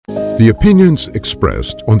The opinions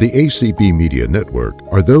expressed on the ACB Media Network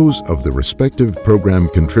are those of the respective program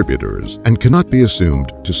contributors and cannot be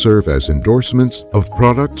assumed to serve as endorsements of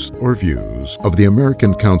products or views of the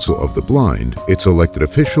American Council of the Blind, its elected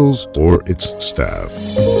officials, or its staff.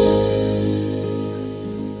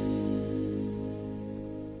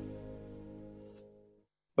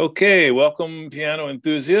 Okay, welcome piano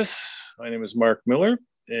enthusiasts. My name is Mark Miller,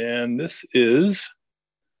 and this is,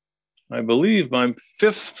 I believe, my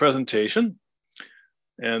fifth presentation.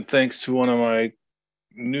 And thanks to one of my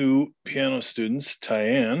new piano students,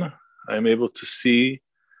 Tyann, I'm able to see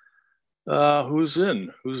who's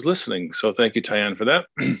listening. So thank you, Tyann, for that.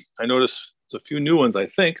 I noticed there's a few new ones, I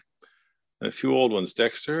think, and a few old ones.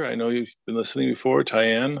 Dexter, I know you've been listening before.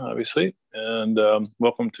 Tyann, obviously. And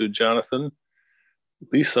welcome to Jonathan,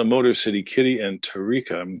 Lisa, Motor City, Kitty, and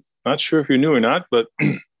Tarika. I'm not sure if you're new or not, but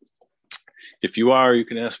if you are, you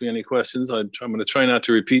can ask me any questions. I'm going to try not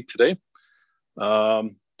to repeat today.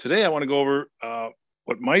 Today, I want to go over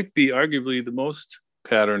what might be arguably the most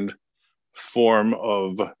patterned form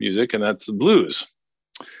of music, and that's the blues.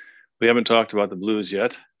 We haven't talked about the blues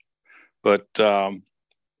yet, but the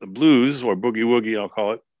blues, or boogie woogie, I'll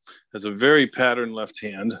call it, has a very patterned left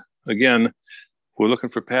hand. Again, we're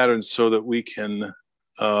looking for patterns so that we can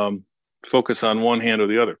focus on one hand or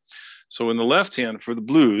the other. So in the left hand for the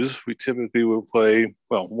blues, we typically will play,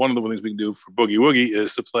 well, one of the things we can do for boogie woogie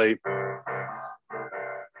is to play,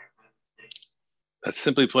 that's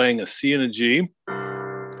simply playing a C and a G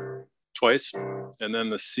twice, and then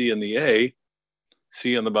the C and the A,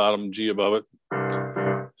 C on the bottom, G above it,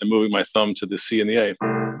 and moving my thumb to the C and the A.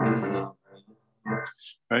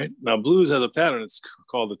 Right? Now blues has a pattern, it's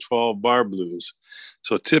called the 12-bar blues.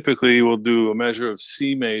 So typically we'll do a measure of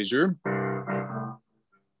C major,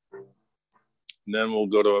 and then we'll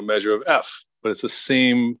go to a measure of F, but it's the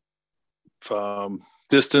same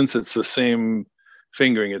distance, it's the same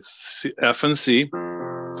fingering. It's C, F and C,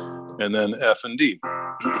 and then F and D.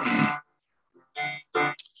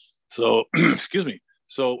 So, excuse me.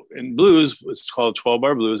 So in blues, it's called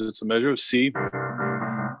 12-bar blues. It's a measure of C, a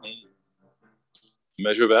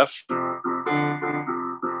measure of F,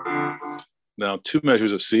 now two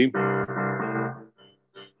measures of C,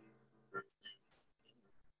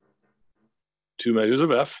 two measures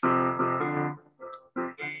of F,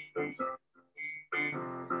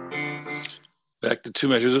 back to two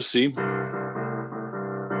measures of C,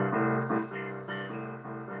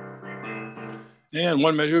 and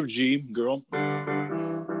one measure of G, girl,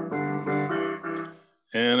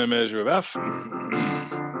 and a measure of F,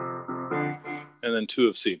 and then two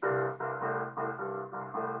of C.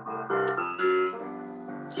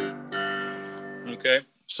 Okay,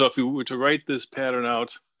 so if we were to write this pattern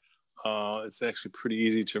out, it's actually pretty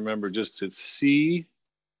easy to remember. Just it's C,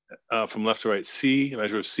 from left to right, C, a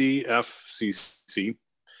measure of C, F, C, C.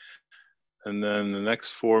 And then the next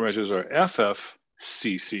four measures are F, F,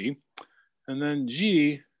 C, C, and then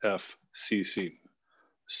G, F, C, C.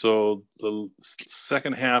 So the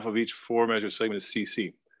second half of each four measure segment is C,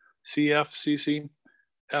 C. C, F, C, C,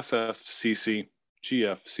 F, F, C, C, G,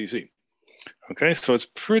 F, C, C. Okay, so it's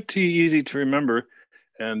pretty easy to remember.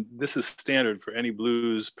 And this is standard for any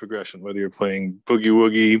blues progression, whether you're playing boogie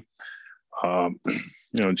woogie,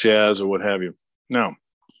 jazz or what have you. Now,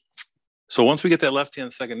 so once we get that left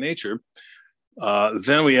hand second nature,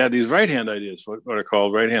 then we add these right hand ideas, what are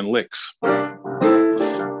called right hand licks.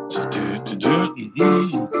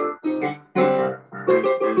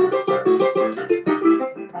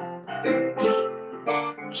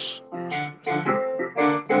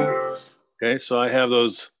 Okay, so I have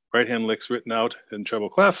those right hand licks written out in treble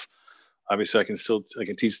clef. Obviously, I can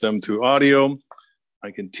teach them through audio.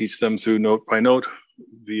 I can teach them through note by note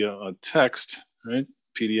via a text, right?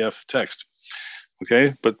 PDF text.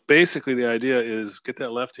 Okay, but basically the idea is get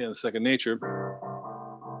that left hand second nature.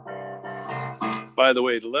 By the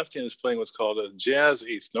way, the left hand is playing what's called a jazz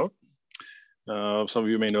eighth note. Some of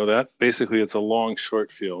you may know that. Basically, it's a long,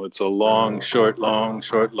 short feel. It's a long, short, long,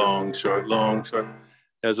 short, long, short, long, short,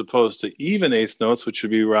 as opposed to even eighth notes, which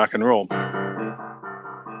would be rock and roll.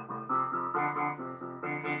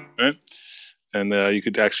 Right? And you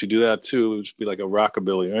could actually do that too. It would be like a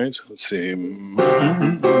rockabilly, right? Let's see.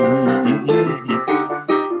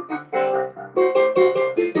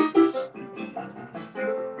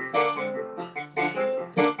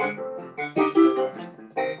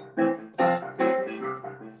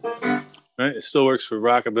 Right? It still works for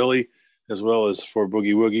rockabilly as well as for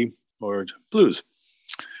boogie woogie or blues.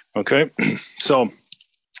 Okay, so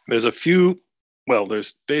there's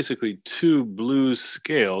there's basically two blues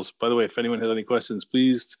scales. By the way, if anyone has any questions,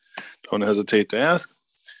 please don't hesitate to ask.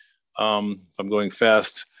 If I'm going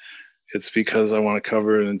fast, it's because I want to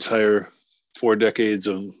cover an entire 4 decades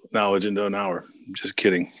of knowledge into an hour. I'm just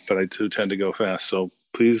kidding, but I do tend to go fast. So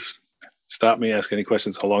please stop me, ask any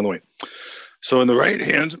questions along the way. So in the right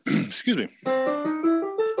hand, excuse me,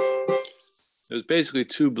 there's basically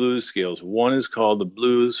 2 blues scales. One is called the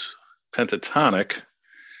blues pentatonic.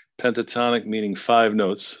 Pentatonic meaning 5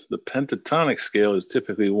 notes. The pentatonic scale is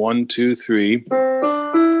typically 1, 2, 3,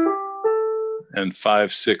 and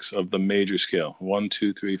 5, 6 of the major scale. 1,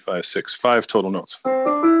 2, 3, 5, 6, 5 total notes.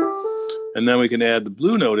 And then we can add the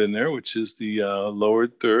blue note in there, which is the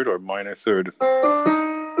lowered third or minor third.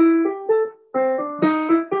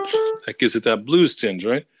 That gives it that blues tinge,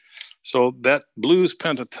 right? So that blues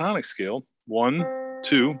pentatonic scale, 1,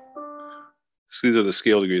 2, these are the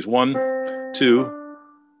scale degrees, 1, 2,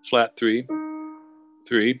 flat 3,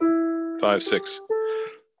 3, 5, 6.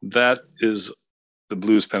 That is the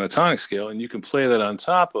blues pentatonic scale, and you can play that on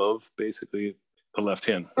top of basically the left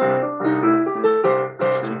hand. All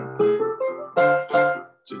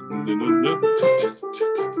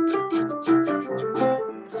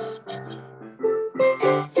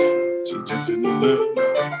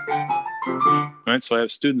right, so I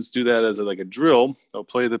have students do that as like a drill. They'll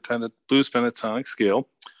play the blues pentatonic scale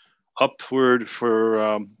upward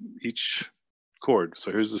for each chord.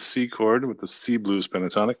 So here's the C chord with the C blues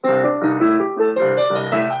pentatonic.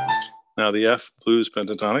 Now the F blues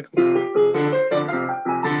pentatonic.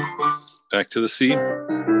 Back to the C.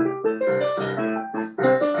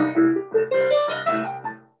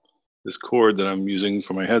 This chord that I'm using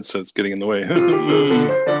for my headset's getting in the way.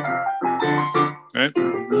 Right?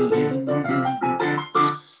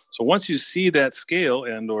 So once you see that scale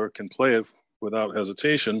and or can play it without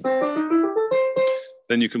hesitation,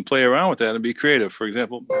 then you can play around with that and be creative. For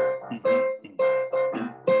example,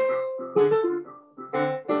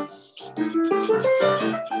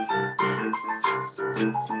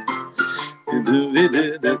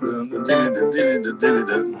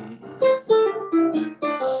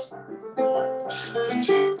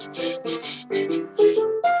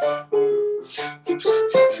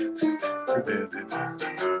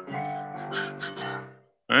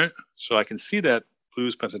 all right, so I can see that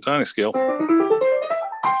blues pentatonic scale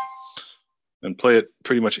and play it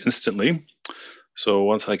pretty much instantly. So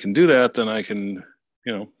once I can do that, then I can,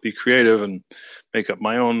 be creative and make up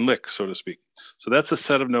my own lick, so to speak. So that's a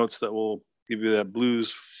set of notes that will give you that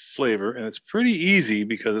blues flavor, and it's pretty easy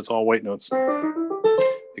because it's all white notes,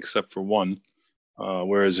 except for one.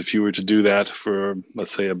 Whereas if you were to do that for,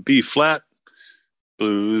 let's say, a B flat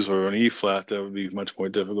blues or an E flat, that would be much more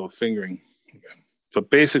difficult fingering. But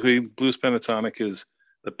basically, blues pentatonic is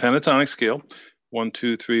the pentatonic scale, 1,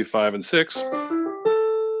 2, 3, 5, and 6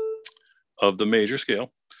 of the major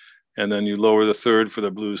scale. And then you lower the third for the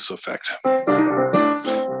blues effect. Right?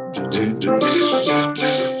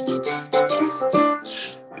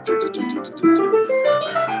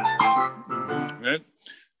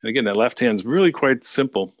 And again, that left hand's really quite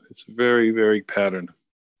simple. It's very, very patterned.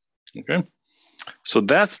 Okay? So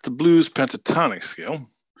that's the blues pentatonic scale.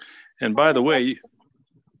 And by the way,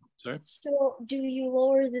 sorry? So do you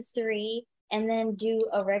lower the 3 and then do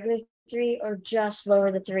a regular 3, or just lower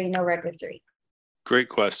the 3, no regular 3? Great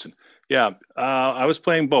question. Yeah, I was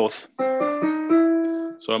playing both.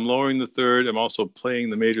 So I'm lowering the third. I'm also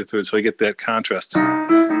playing the major third, so I get that contrast.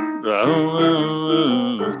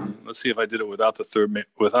 Let's see if I did it without the third,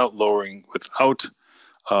 without lowering, without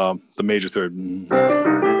the major third.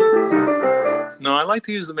 No, I like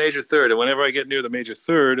to use the major third, and whenever I get near the major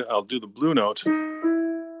third, I'll do the blue note,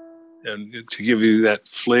 and to give you that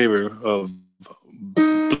flavor of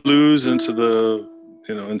blues into the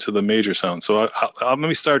into the major sound. So let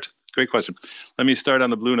me start. Great question. Let me start on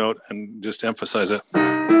the blue note and just emphasize it.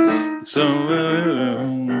 So,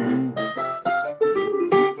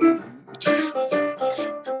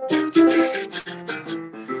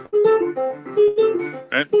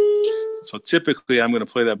 right? So typically I'm going to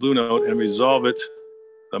play that blue note and resolve it,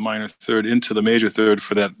 the minor third, into the major third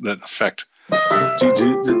for that effect.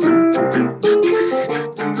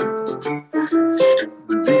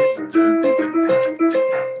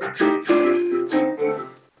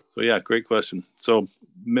 So yeah, great question. So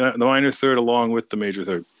the minor third along with the major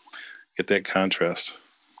third, get that contrast.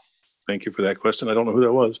 Thank you for that question. I don't know who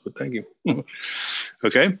that was, but thank you.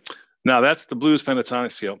 Okay, now that's the blues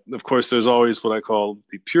pentatonic scale. Of course, there's always what I call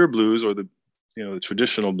the pure blues, or the the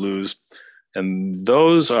traditional blues, and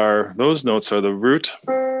those notes are the root,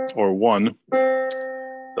 or 1,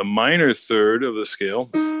 the minor third of the scale,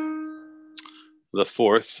 the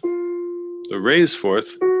 4th, the raised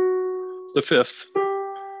 4th, the 5th,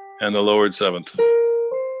 and the lowered 7th.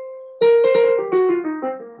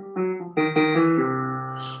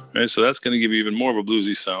 Right, so that's going to give you even more of a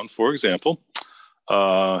bluesy sound. For example,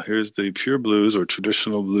 here's the pure blues or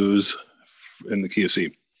traditional blues in the key of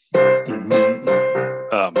C.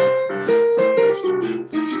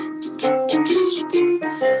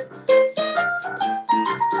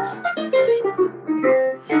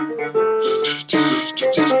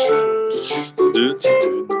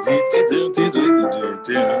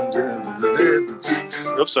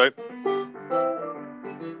 Oops, sorry.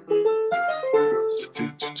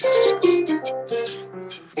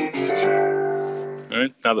 All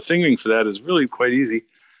right, now the fingering for that is really quite easy.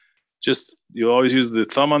 Just, you always use the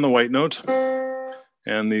thumb on the white note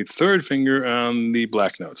and the third finger on the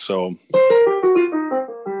black note. So,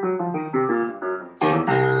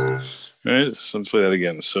 all right, so let's play that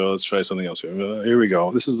again. So let's try something else here. Here we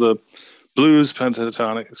go. This is the blues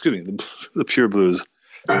pentatonic, excuse me, the pure blues.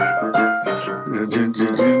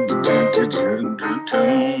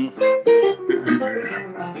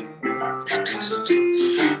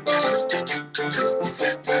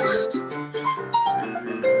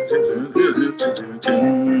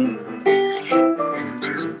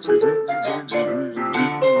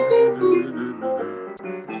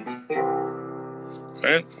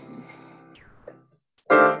 Right.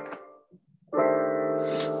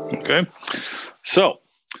 Okay. So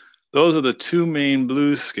those are the two main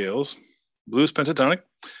blues scales, blues pentatonic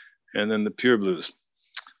and then the pure blues.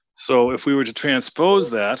 So if we were to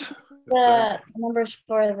transpose that. The numbers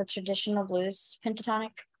for the traditional blues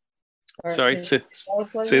pentatonic. Sorry, say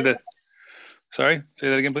that. Sorry, say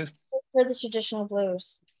that again, please. For the traditional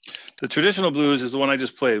blues. The traditional blues is the one I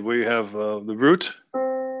just played, where you have the root,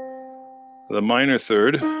 the minor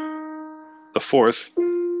third, the fourth,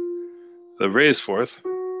 the raised fourth,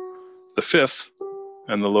 the fifth,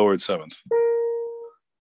 and the lowered seventh.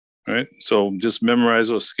 All right, so just memorize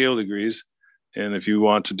those scale degrees. And if you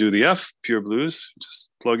want to do the F pure blues, just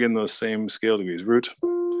plug in those same scale degrees: root,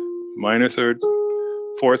 minor third,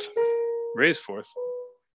 fourth, raised fourth,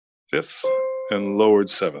 fifth, and lowered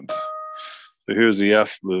seventh. So here's the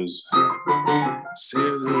F blues.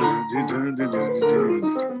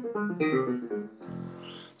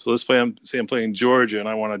 So let's play, say I'm playing Georgia and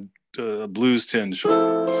I want a blues tinge.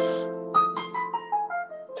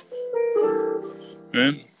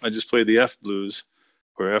 And I just played the F blues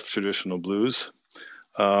or F traditional blues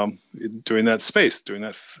during that space, during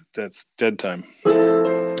that's dead time.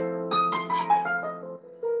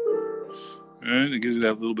 And it gives you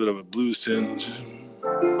that little bit of a blues tinge.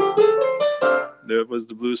 There was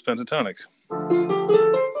the blues pentatonic.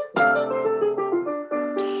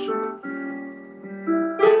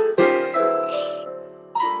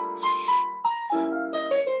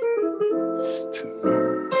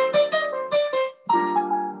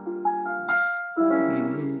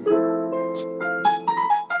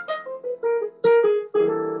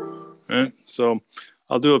 All right, so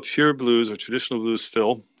I'll do a pure blues or traditional blues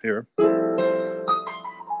fill here.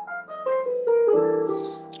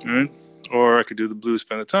 All right, or I could do the blues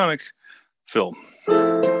pentatonic fill. All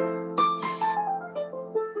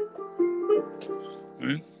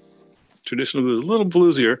right. Traditional blues, a little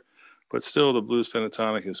bluesier, but still the blues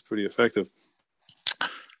pentatonic is pretty effective.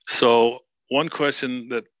 So one question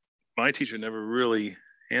that my teacher never really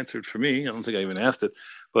answered for me, I don't think I even asked it,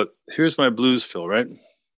 but here's my blues fill, right?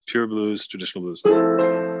 Pure blues, traditional blues.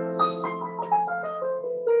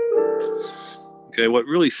 Okay, what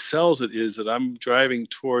really sells it is that I'm driving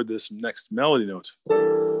toward this next melody note. All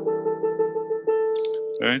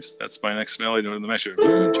right, that's my next melody note in the measure.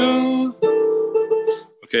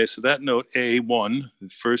 Okay, so that note A1, the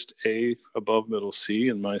first A above middle C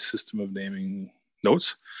in my system of naming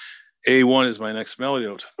notes. A1 is my next melody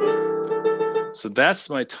note. So that's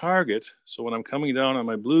my target. So when I'm coming down on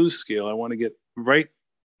my blues scale, I want to get right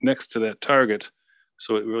next to that target.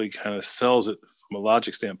 So it really kind of sells it from a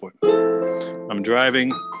logic standpoint. I'm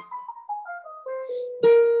driving,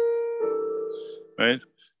 right?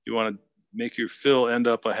 You want to make your fill end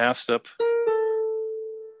up a half step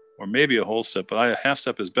or maybe a whole step, but a half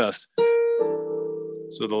step is best.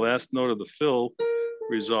 So the last note of the fill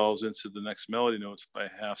resolves into the next melody note by a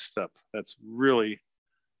half step. That's really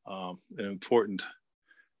an important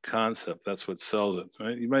concept. That's what sells it,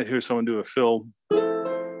 right? You might hear someone do a fill.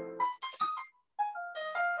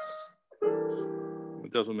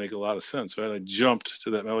 It doesn't make a lot of sense, right? I jumped to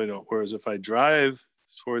that melody note. Whereas if I drive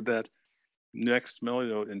toward that next melody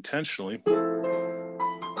note intentionally,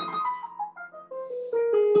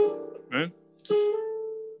 right?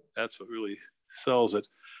 That's what really sells it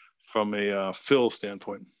from a fill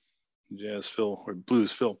standpoint, jazz fill or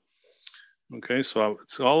blues fill. Okay, so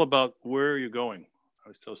it's all about where you're going. I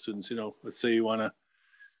always tell students, let's say you want to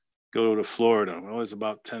go to Florida. Well, there's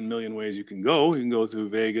about 10 million ways you can go. You can go through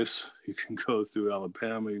Vegas, you can go through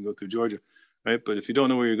Alabama, you can go through Georgia, right? But if you don't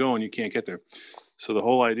know where you're going, you can't get there. So the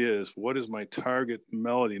whole idea is, what is my target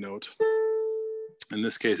melody note? In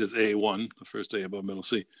this case, it's A1, the first A above middle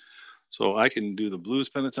C. So I can do the blues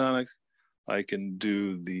pentatonics, I can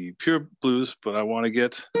do the pure blues, but I want to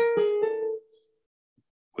get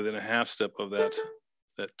within a half step of that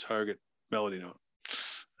target melody note.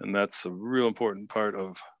 And that's a real important part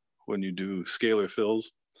of when you do scalar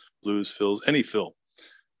fills, blues fills, any fill,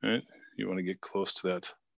 right? You want to get close to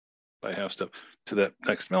that by half step to that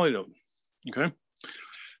next melody note, okay?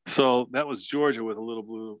 So that was Georgia with a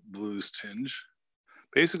little blues tinge.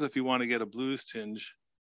 Basically, if you want to get a blues tinge,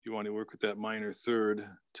 you want to work with that minor third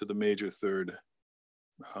to the major third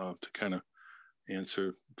to kind of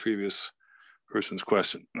answer previous person's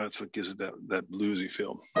question. That's what gives it that bluesy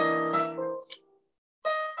feel.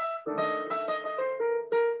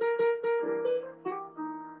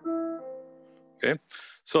 Okay,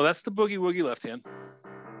 so that's the boogie woogie left hand.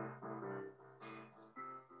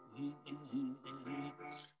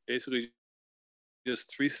 Basically, just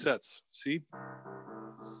 3 sets. C,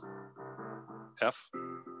 F.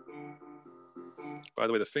 By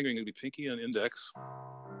the way, the fingering will be pinky and index,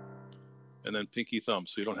 and then pinky thumb,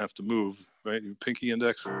 so you don't have to move, right? You pinky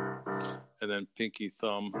index, and then pinky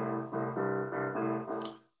thumb.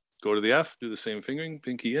 Go to the F, do the same fingering,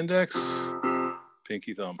 pinky index,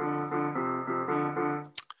 pinky thumb.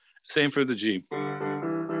 Same for the G.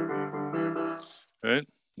 Right?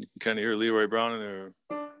 You can kind of hear Leroy Brown in there.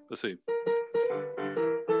 Let's see.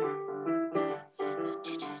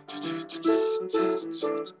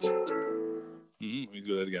 Let me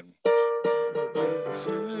do that again.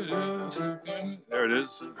 There it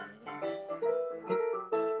is.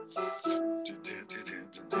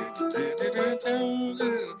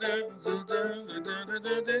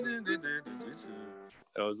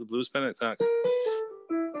 That was the blues pentatonic.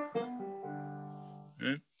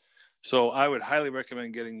 Right. So I would highly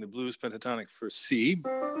recommend getting the blues pentatonic for C.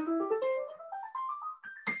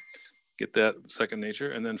 Get that second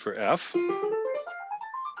nature. And then for F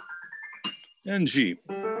and G.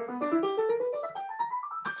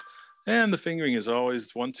 And the fingering is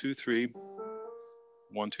always 1, 2, 3,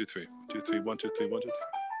 1, 2, 3, 2, 3, 1, 2, 3, 1, 2, 3.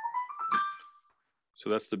 So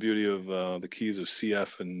that's the beauty of the keys of C,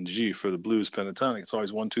 F, and G for the blues pentatonic. It's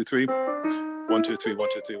always 1, 2, 3, 1, 2, 3, 1,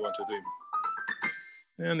 2, 3, 1, 2, 3.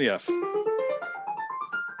 And the F.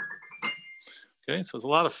 Okay, so it's a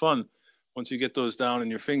lot of fun once you get those down in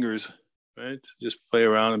your fingers, right? Just play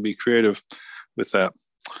around and be creative with that.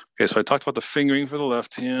 Okay, so I talked about the fingering for the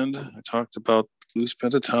left hand. I talked about blues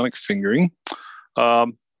pentatonic fingering. Now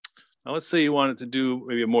let's say you wanted to do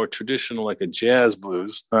maybe a more traditional, like a jazz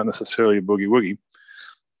blues, not necessarily a boogie woogie.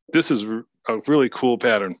 This is a really cool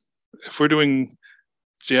pattern. If we're doing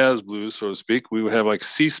jazz blues, so to speak, we would have like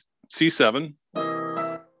C7,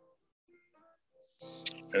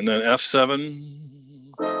 and then F7,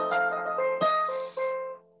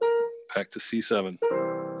 back to C7.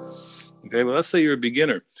 Okay, well, let's say you're a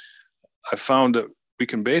beginner. I found that we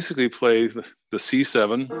can basically play the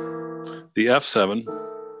C7, the F7,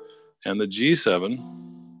 and the G7.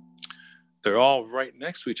 They're all right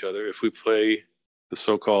next to each other if we play the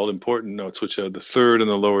so-called important notes, which are the third and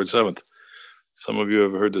the lowered seventh. Some of you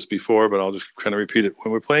have heard this before, but I'll just kind of repeat it.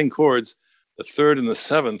 When we're playing chords, the third and the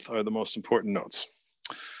seventh are the most important notes.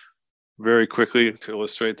 Very quickly to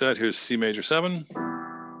illustrate that, here's C major 7,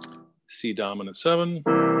 C dominant 7,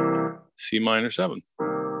 C minor 7.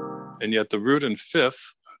 And yet the root and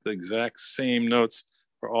fifth are the exact same notes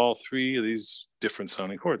for all 3 of these different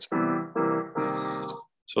sounding chords.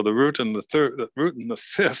 So the root and the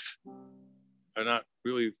fifth are not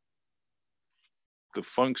really the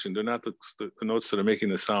function. They're not the notes that are making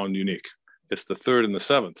the sound unique. It's the third and the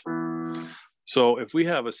seventh. So if we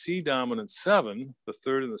have a C dominant 7, the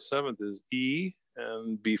third and the seventh is E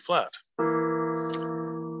and B flat.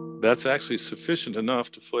 That's actually sufficient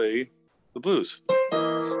enough to play the blues.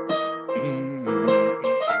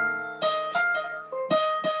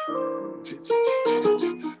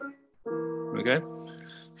 Okay,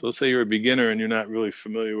 so let's say you're a beginner and you're not really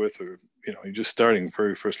familiar with, or you're just starting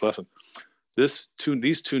very first lesson. These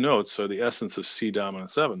two notes are the essence of C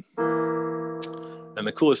dominant 7. And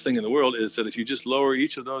the coolest thing in the world is that if you just lower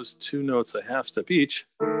each of those 2 notes a half step each,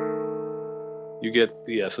 you get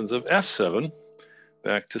the essence of F7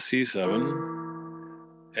 back to C7.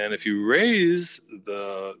 And if you raise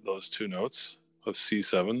those 2 notes of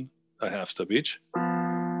C7 a half step each,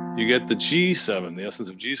 you get the G7, the essence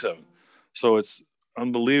of G7. So it's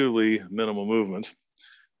unbelievably minimal movement,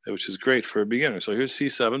 which is great for a beginner. So here's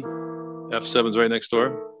C7, F7's right next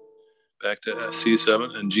door, back to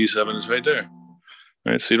C7, and G7 is right there. All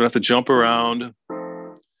right, so you don't have to jump around,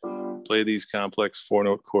 play these complex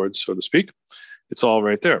 4-note chords, so to speak. It's all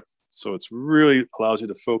right there. So it's really allows you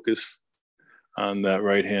to focus on that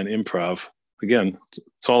right hand improv. Again,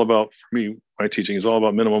 it's all about, for me, my teaching is all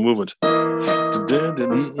about minimal movement.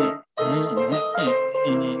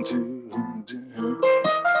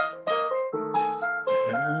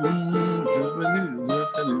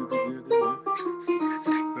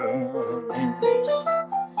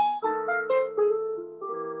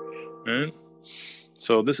 Right?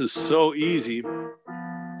 So this is so easy.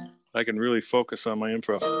 I can really focus on my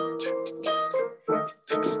improv.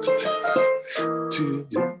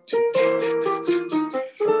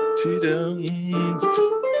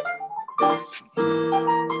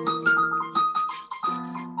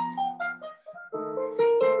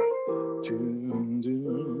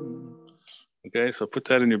 Okay, so put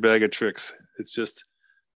that in your bag of tricks. It's just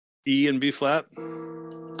E and B flat.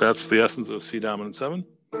 That's the essence of C dominant 7.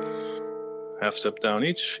 Half step down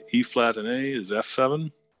each. E flat and A is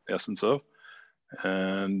F7, essence of.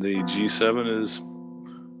 And the G7 is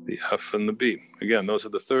the F and the B. Again, those are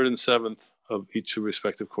the 3rd and 7th of each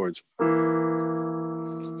respective chords.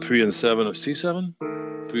 3 and 7 of C7,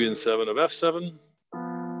 3 and 7 of F7,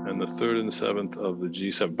 and the 3rd and 7th of the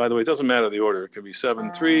G7. By the way, it doesn't matter the order. It could be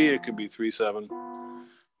 7-3, it could be 3-7,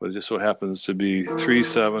 but it just so happens to be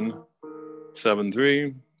 3-7,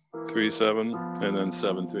 7-3, 3-7, and then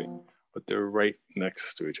 7-3. But they're right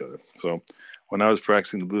next to each other. So when I was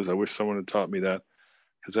practicing the blues, I wish someone had taught me that,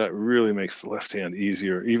 because that really makes the left hand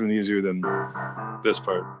easier, even easier than this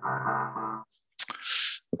part.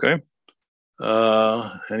 Okay.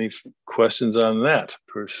 Any questions on that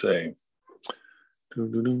per se?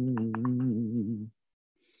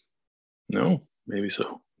 No, maybe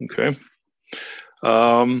so. Okay.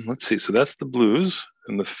 Let's see. So that's the blues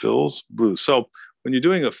and the fills blues. So when you're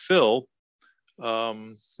doing a fill,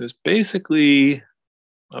 there's basically,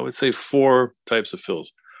 I would say, 4 types of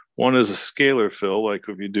fills. One is a scalar fill, like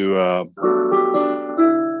if you do right,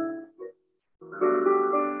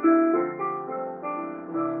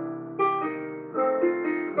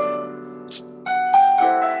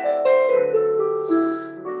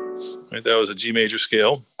 that was a G major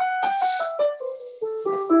scale.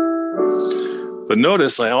 But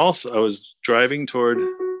notice I was driving toward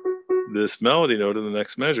this melody note in the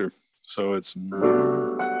next measure. So it's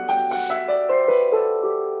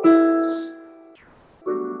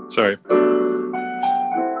sorry.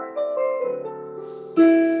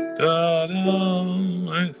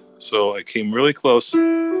 Right? So I came really close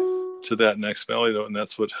to that next melody note, and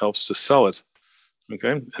that's what helps to sell it.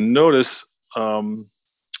 Okay, and notice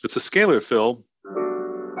it's a scalar fill,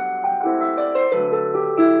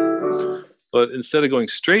 but instead of going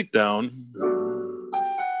straight down,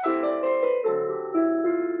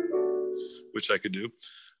 which I could do,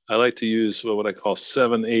 I like to use what I call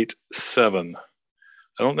 7-8-7.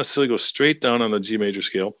 I don't necessarily go straight down on the G major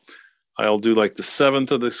scale. I'll do like the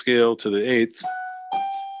 7th of the scale to the 8th,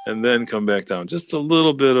 and then come back down. Just a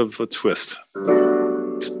little bit of a twist.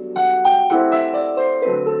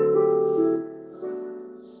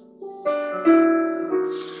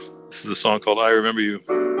 This is a song called I Remember You.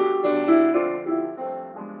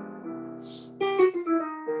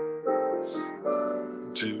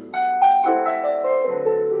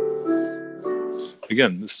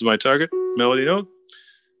 Again, this is my target melody note,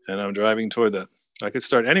 and I'm driving toward that. I could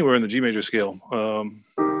start anywhere in the G major scale. I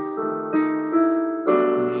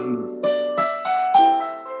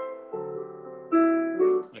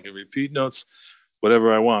can repeat notes,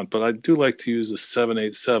 whatever I want, but I do like to use the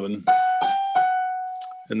 7-8-7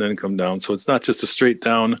 and then come down. So it's not just a straight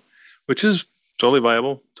down, which is totally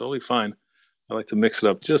viable, totally fine. I like to mix it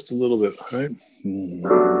up just a little bit, right?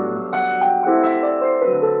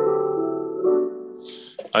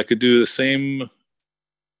 I could do the same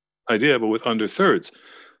idea, but with under thirds.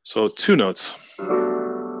 So 2 notes.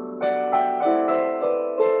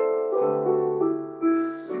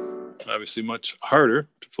 Obviously much harder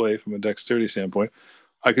to play from a dexterity standpoint.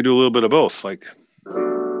 I could do a little bit of both, like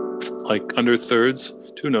under thirds,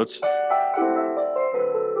 2 notes,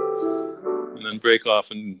 and then break off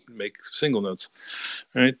and make single notes,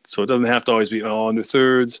 right? So it doesn't have to always be all under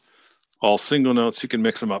thirds, all single notes. You can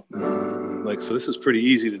mix them up. So this is pretty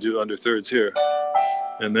easy to do under thirds here,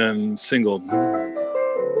 and then single.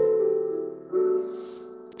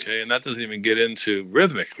 Okay, and that doesn't even get into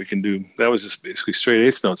rhythmic. We can do, that was just basically straight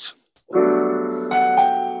 8th notes.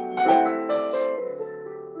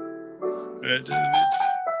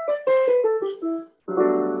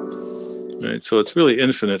 Right, so it's really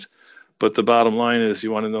infinite, but the bottom line is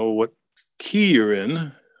you want to know what key you're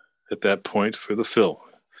in, at that point for the fill.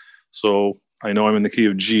 So I know I'm in the key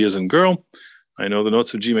of G as in girl. I know the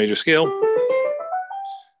notes of G major scale.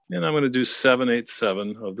 And I'm going to do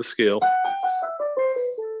 7/8/7 of the scale,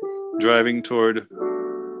 driving toward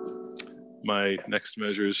my next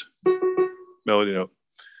measure's melody note.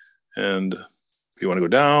 And if you want to go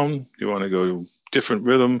down, you want to go different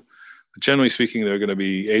rhythm. But generally speaking, they're going to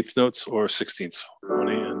be eighth notes or 16ths,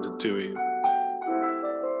 1E and 2E.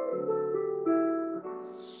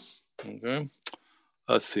 Okay.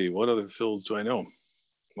 Let's see, what other fills do I know?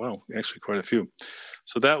 Well, actually quite a few.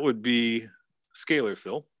 So that would be scalar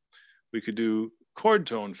fill. We could do chord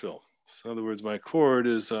tone fill. So in other words, my chord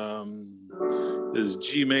is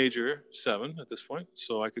G major 7 at this point.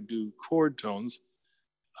 So I could do chord tones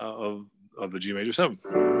of the G major 7.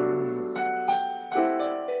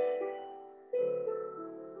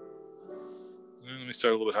 And let me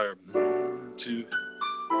start a little bit higher. 2.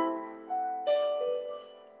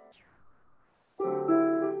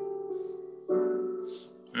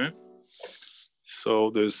 All right. So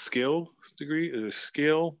there's scale degree, there's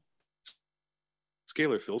scalar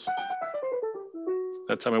fills.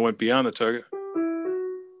 That time I went beyond the target.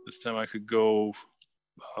 This time I could go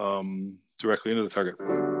directly into the target. And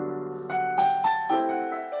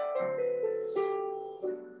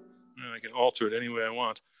I can alter it any way I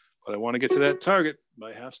want, but I want to get to that target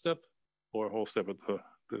by half step or whole step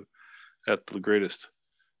at the greatest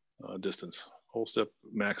distance. Whole step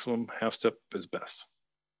maximum, half step is best.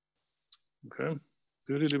 Okay.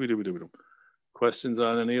 Questions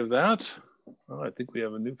on any of that? Oh, I think we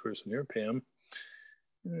have a new person here, Pam.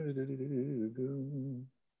 And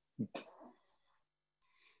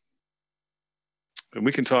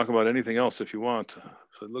we can talk about anything else if you want.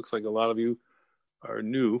 So it looks like a lot of you are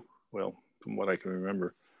new, well, from what I can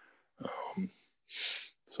remember.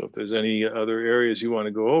 So if there's any other areas you want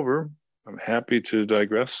to go over, I'm happy to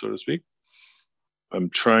digress, so to speak. I'm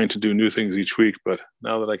trying to do new things each week, but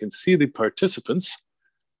now that I can see the participants,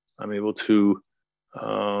 I'm able to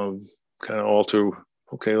kind of alter,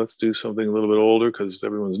 okay, let's do something a little bit older because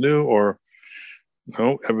everyone's new, or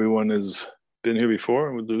no, everyone has been here before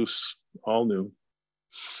and we'll do all new.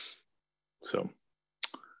 So.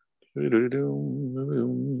 Tyann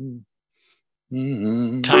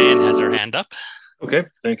has her hand up. Okay,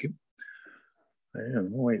 thank you.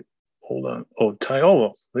 Wait, hold on. Oh, Ty,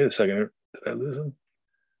 wait a second. Did I lose him?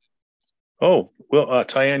 Oh, well,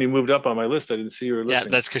 Tyann, you moved up on my list. I didn't see you were listening. Yeah,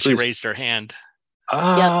 that's because she raised her hand.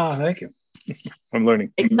 Ah, yep. Thank you. I'm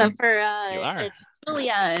learning. Except for it's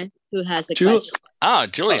Julia who has the Julia. question. Ah,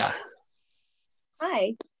 Julia.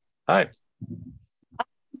 Hi. Hi.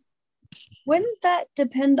 Wouldn't that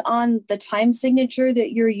depend on the time signature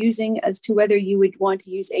that you're using as to whether you would want to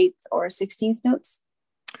use 8th or 16th notes?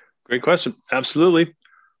 Great question. Absolutely.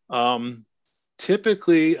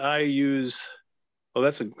 Typically, I use. Oh,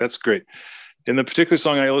 that's great. In the particular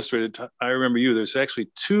song I illustrated, I Remember You, there's actually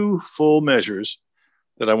 2 full measures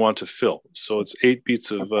that I want to fill. So it's 8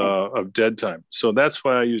 beats of dead time. So that's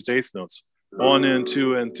why I used 8th notes. 1 and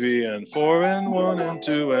 2 and 3 and 4 and 1 and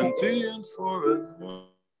 2 and 3 and 4 and 1.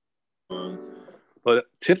 But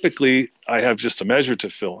typically I have just a measure to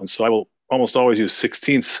fill. And so I will almost always use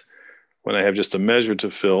 16ths when I have just a measure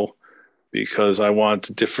to fill, because I want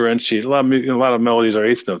to differentiate. A lot of melodies are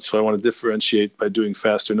 8th notes, so I want to differentiate by doing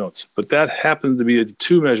faster notes. But that happened to be a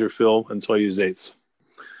 2-measure fill, and so I use 8ths.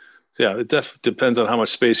 So yeah, it depends on how much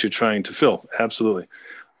space you're trying to fill. Absolutely.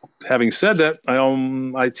 Having said that,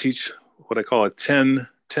 I teach what I call a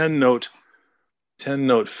 10-note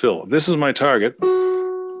fill. This is my target,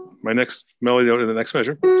 my next melody note in the next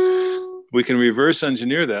measure. We can reverse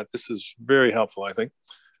engineer that. This is very helpful, I think,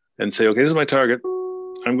 and say, okay, this is my target.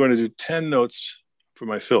 I'm going to do 10 notes for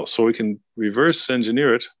my fill. So we can reverse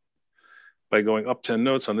engineer it by going up 10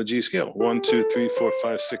 notes on the G scale. 1, 2, 3, 4,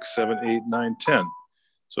 5, 6, 7, 8, 9, 10.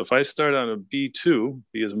 So if I start on a B2,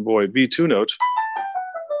 B as in boy, B2 note,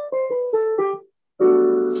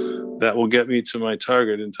 that will get me to my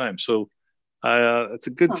target in time. So it's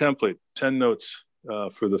a good template, 10 notes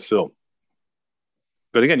for the fill.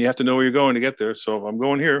 But again, you have to know where you're going to get there. So if I'm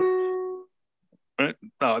going here, right?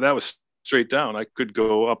 Oh, that was straight down. I could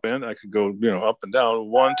go up and I could go, up and down.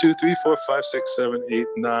 1, 2, 3, 4, 5, 6, 7, 8,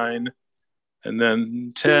 9, and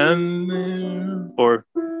then 10, or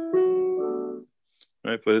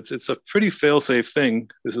right. But it's a pretty fail-safe thing.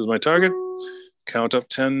 This is my target. Count up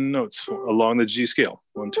 10 notes along the G scale.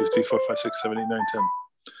 1, 2, 3, 4, 5, 6, 7, 8, 9, 10.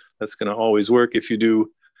 That's going to always work if you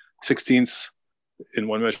do 16ths in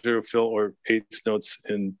 1 measure of fill or 8th notes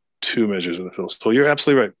in 2 measures of the fill. So you're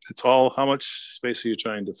absolutely right. It's all how much space are you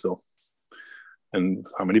trying to fill and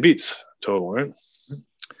how many beats total, right?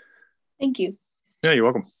 Thank you. Yeah, you're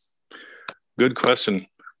welcome. Good question.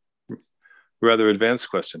 Rather advanced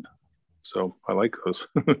question. So I like those.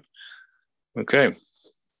 Okay.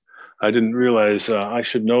 I didn't realize, I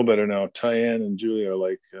should know better now. Tyann and Julia are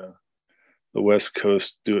like the West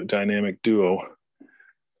Coast dynamic duo.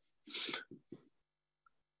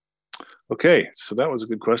 Okay, so that was a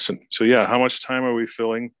good question. So yeah, how much time are we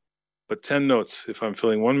filling? But 10 notes. If I'm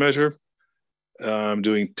filling one measure, I'm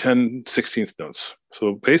doing 10 16th notes.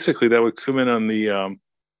 So basically that would come in on the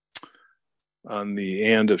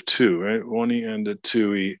and of 2, right? 1E and a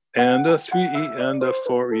 2E and a 3E and a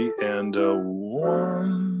 4E and a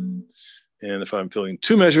 1. And if I'm filling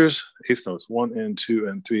 2 measures, 8th notes, 1 and 2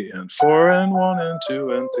 and 3 and 4 and 1 and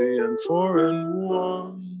 2 and 3 and 4 and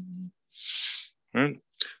 1. Right?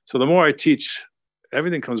 So the more I teach,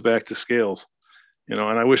 everything comes back to scales, you know,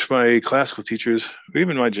 and I wish my classical teachers, or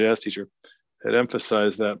even my jazz teacher, had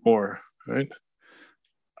emphasized that more, right?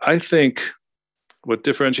 I think what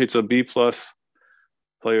differentiates a B plus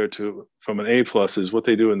player from an A plus is what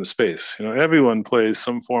they do in the space. You know, everyone plays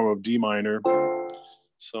some form of D minor,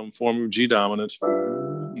 some form of G dominant,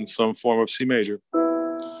 and some form of C major,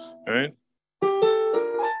 right?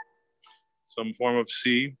 Some form of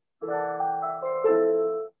C.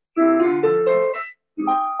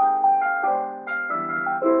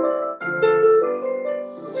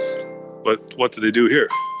 But what do they do here?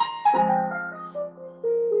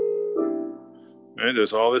 Right,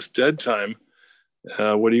 there's all this dead time.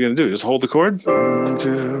 What are you going to do? Just hold the chord?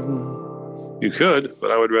 You could,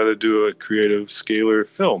 but I would rather do a creative scalar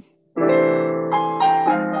fill.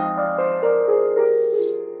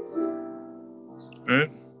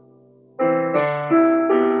 Right?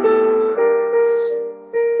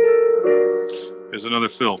 Here's another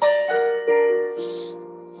fill.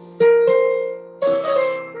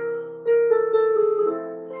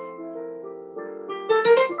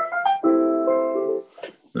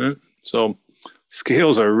 Right? So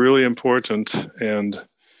scales are really important, and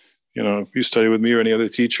you know, if you study with me or any other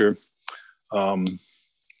teacher,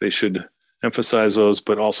 they should emphasize those,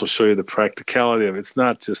 but also show you the practicality of it. It's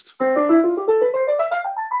not just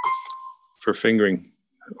for fingering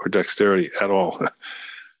or dexterity at all.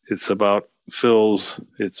 It's about fills,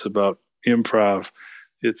 it's about improv,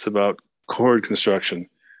 it's about chord construction,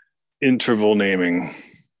 interval naming,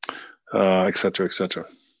 et cetera, et cetera.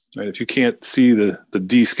 Right? If you can't see the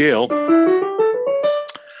D scale,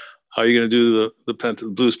 how are you going to do the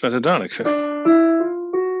blues pentatonic?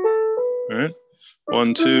 All right,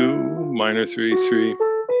 1, 2, minor 3, 3.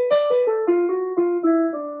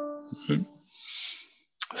 Mm-hmm.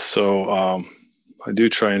 So I do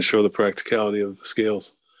try and show the practicality of the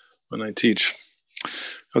scales when I teach.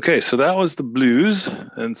 Okay, so that was the blues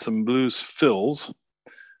and some blues fills.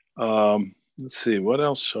 Let's see, what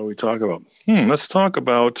else shall we talk about? Let's talk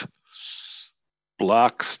about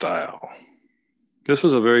block style. This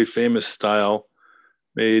was a very famous style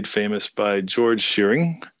made famous by George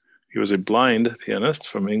Shearing. He was a blind pianist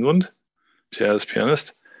from England, jazz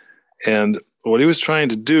pianist. And what he was trying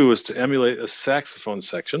to do was to emulate a saxophone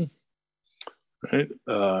section. Right?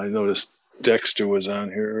 I noticed Dexter was on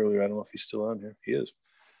here earlier. I don't know if he's still on here. He is.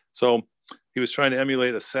 So he was trying to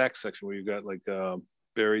emulate a sax section where you've got like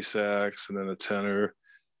bari sax and then a tenor,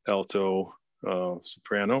 alto,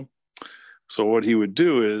 soprano. So what he would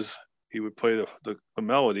do is he would play the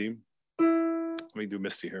melody. Let me do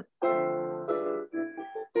Misty here.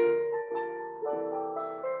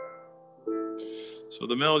 So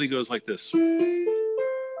the melody goes like this.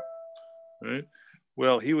 Right?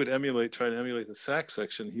 Well, he would try to emulate the sax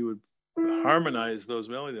section. He would harmonize those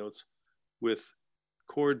melody notes with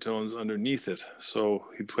chord tones underneath it. So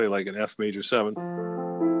he'd play like an F major 7,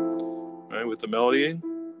 right, with the melody.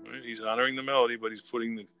 Right? He's honoring the melody, but he's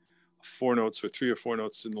putting the 4 notes or 3 or 4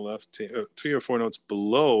 notes in the left, 3 or 4 notes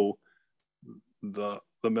below the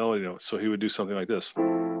melody notes. So he would do something like this.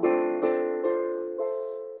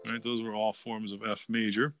 Right? Those were all forms of F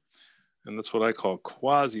major. And that's what I call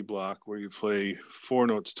quasi block, where you play 4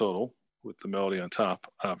 notes total with the melody on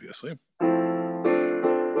top, obviously. All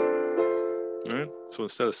right. So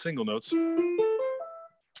instead of single notes,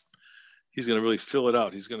 he's going to really fill it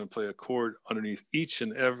out. He's going to play a chord underneath each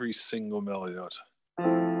and every single melody note.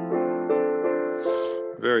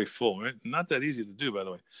 Very full, right? Not that easy to do, by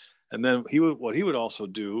the way. And then what he would also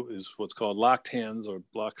do is what's called locked hands or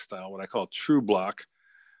block style, what I call true block,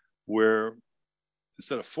 where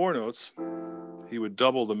instead of 4 notes, he would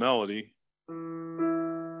double the melody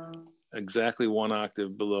exactly 1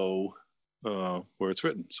 octave below where it's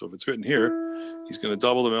written. So if it's written here, he's going to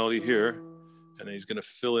double the melody here, and then he's going to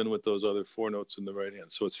fill in with those other 4 notes in the right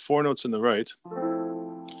hand. So it's 4 notes in the right,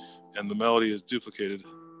 and the melody is duplicated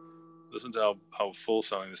Listen to how full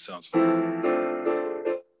sounding this sounds.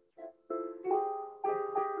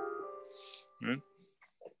 Right?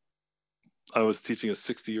 I was teaching a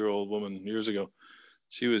 60-year-old woman years ago.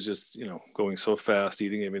 She was just, going so fast,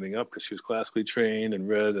 eating everything up because she was classically trained and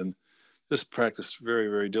read and just practiced very,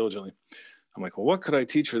 very diligently. I'm like, well, what could I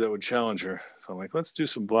teach her that would challenge her? So I'm like, let's do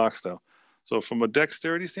some block style. So from a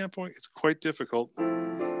dexterity standpoint, it's quite difficult,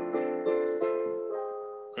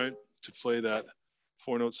 right, to play that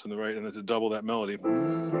 4 notes on the right and then to double that melody. So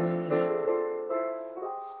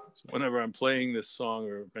whenever I'm playing this song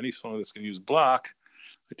or any song that's going to use block,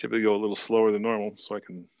 I typically go a little slower than normal so I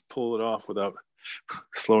can pull it off without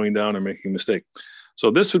slowing down or making a mistake. So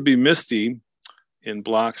this would be Misty in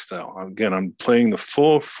block style. Again, I'm playing the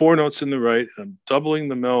full 4 notes in the right, and I'm doubling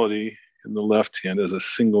the melody in the left hand as a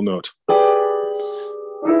single note. All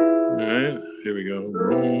right, here we go.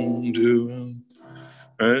 1, 2, 1.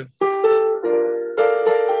 All right.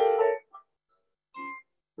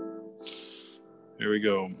 Here we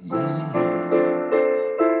go.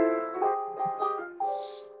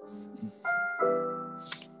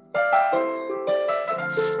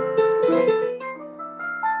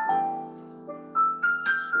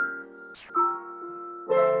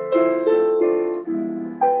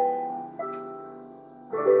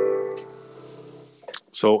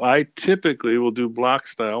 So I typically will do block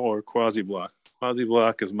style or quasi-block.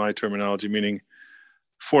 Quasi-block is my terminology, meaning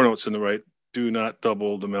 4 notes in the right, do not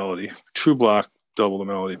double the melody. True block, double the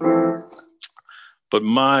melody. But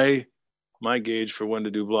my gauge for when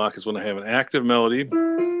to do block is when I have an active melody.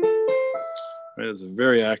 Right, it's a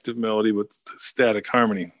very active melody with static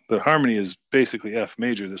harmony. The harmony is basically F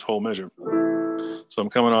major, this whole measure. So I'm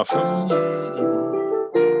coming off.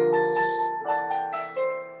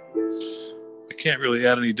 I can't really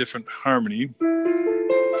add any different harmony,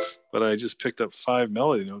 but I just picked up 5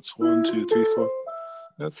 melody notes. 1, 2, 3, 4.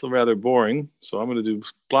 That's rather boring. So I'm going to do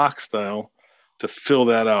block style to fill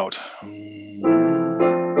that out.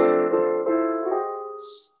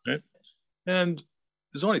 Right? And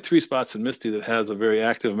there's only 3 spots in Misty that has a very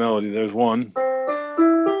active melody. There's one.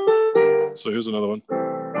 So here's another one.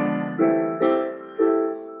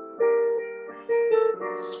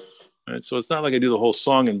 Right, so it's not like I do the whole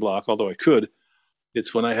song in block, although I could.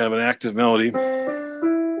 It's when I have an active melody,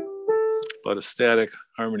 but a static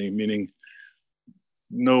harmony, meaning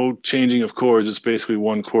no changing of chords. It's basically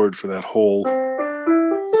one chord for that whole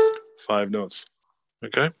 5 notes.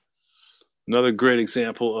 Okay. Another great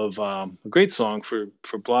example of a great song for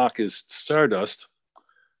block is Stardust.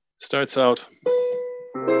 It starts out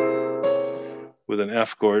with an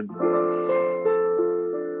F chord.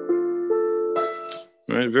 All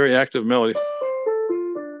right, very active melody.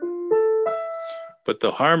 But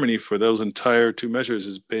the harmony for those entire 2 measures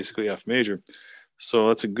is basically F major. So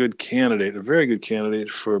that's a good candidate, a very good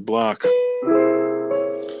candidate for block. All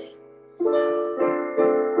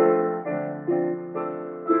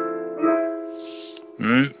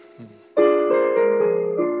right.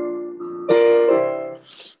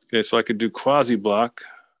 Okay, so I could do quasi block,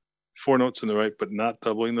 4 notes in the right, but not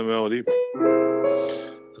doubling the melody.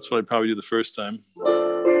 That's what I'd probably do the first time.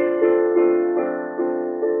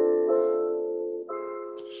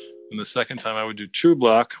 And the second time I would do true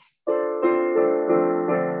block.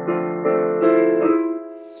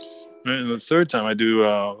 And the third time I do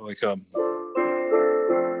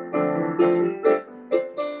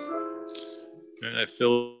and I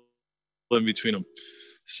fill in between them.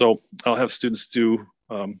 So I'll have students do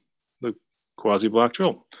the quasi-block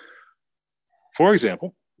drill. For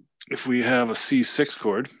example, if we have a C6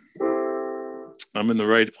 chord, I'm in the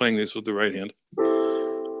right, playing this with the right hand.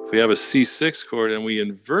 If we have a C6 chord and we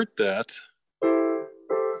invert that,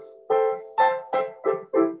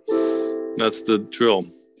 that's the drill.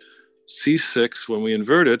 C6, when we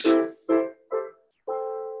invert it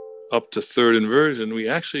up to 3rd inversion, we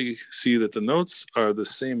actually see that the notes are the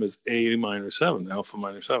same as A minor 7, alpha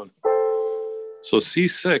minor 7. So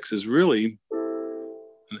C6 is really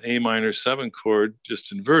an A minor 7 chord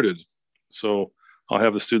just inverted. So I'll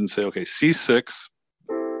have the student say, okay, C6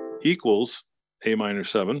 equals A minor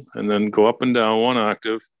 7, and then go up and down 1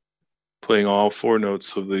 octave, playing all 4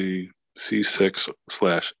 notes of the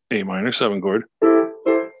C6/A minor 7 chord.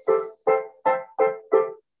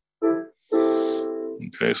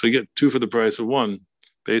 Okay, so you get 2 for the price of 1.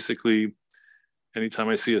 Basically, anytime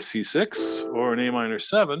I see a C6 or an A minor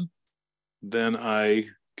 7, then I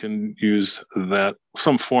can use that,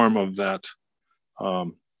 some form of that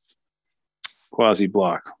quasi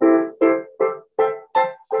block.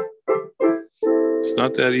 It's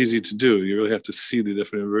not that easy to do. You really have to see the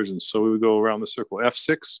different inversions. So we would go around the circle.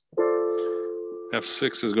 F6.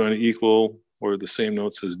 F6 is going to equal or the same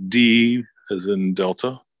notes as D, as in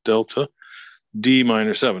delta, delta, D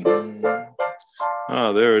minor 7.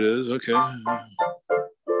 Ah, there it is. Okay.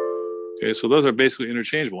 Okay, so those are basically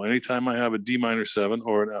interchangeable. Anytime I have a D minor 7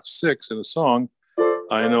 or an F6 in a song,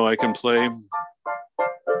 I know I can play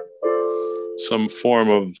some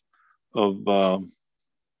form of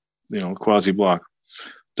quasi block.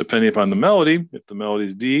 Depending upon the melody, if the melody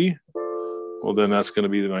is D, well, then that's going to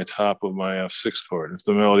be my top of my F6 chord. If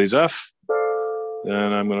the melody is F,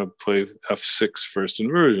 then I'm going to play F6 first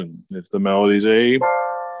inversion. If the melody is A,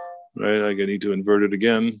 right, I need to invert it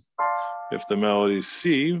again. If the melody is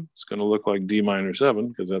C, it's going to look like D minor 7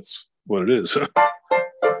 because that's what it is.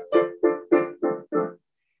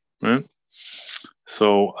 Right?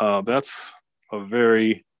 So that's a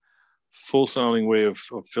very full sounding way of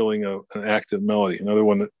filling an active melody. Another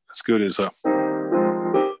one that's good is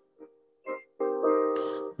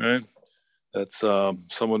right? That's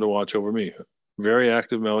someone to watch over me. Very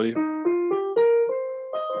active melody.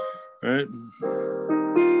 Right?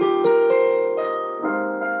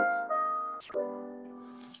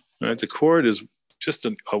 Right, the chord is just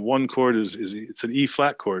a one chord is it's an E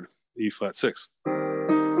flat chord, E flat 6.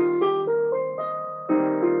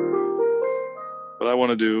 But I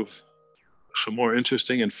want to do some more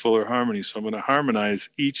interesting and fuller harmony, so I'm going to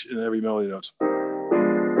harmonize each and every melody note.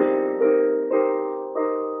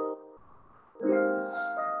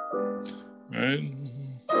 Right,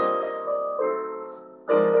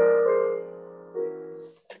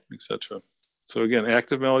 etc. So again,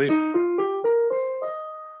 active melody,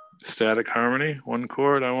 static harmony, one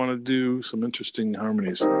chord. I want to do some interesting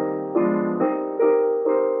harmonies.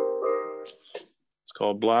 It's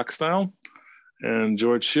called block style. And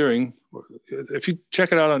George Shearing, if you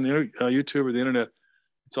check it out on YouTube or the internet,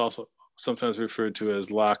 it's also sometimes referred to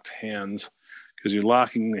as locked hands, because you're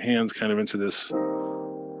locking the hands kind of into this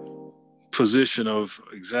position of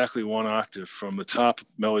exactly one octave from the top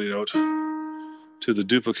melody note to the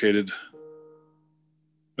duplicated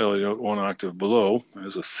melody note one octave below.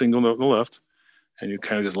 There's a single note on the left, and you're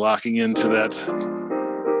kind of just locking into that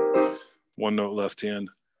one note left hand,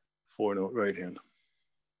 four note right hand.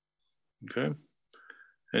 Okay.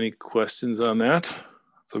 Any questions on that?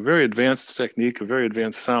 It's a very advanced technique, a very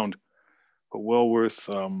advanced sound, but well worth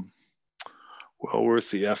the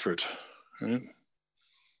effort. Right?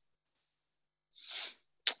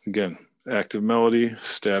 Again, active melody,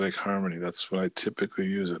 static harmony. That's what I typically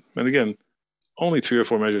use it. And again, only 3 or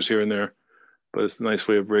 4 measures here and there, but it's a nice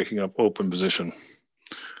way of breaking up open position.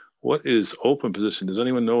 What is open position? Does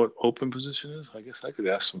anyone know what open position is? I guess I could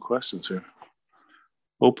ask some questions here.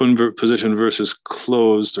 Open position versus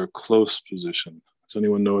closed or close position. Does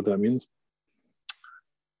anyone know what that means?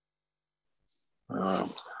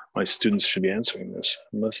 My students should be answering this,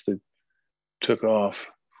 unless they took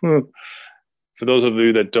off. For those of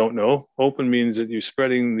you that don't know, open means that you're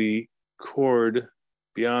spreading the chord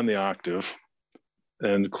beyond the octave.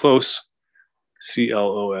 And close,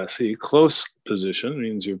 C-L-O-S-E, close position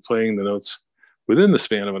means you're playing the notes within the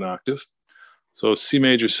span of an octave. So C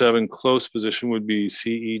major 7 close position would be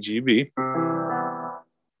C, E, G, B.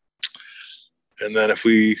 And then if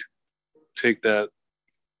we take that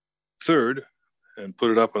third and put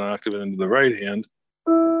it up an octave into the right hand,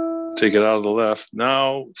 take it out of the left,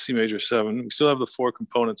 now C major 7, we still have the 4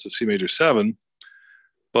 components of C major 7,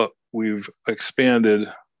 but we've expanded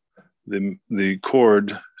the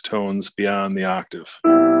chord tones beyond the octave.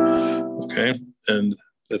 Okay, and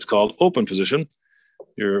that's called open position.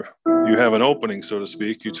 You have an opening, so to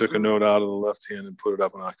speak. You took a note out of the left hand and put it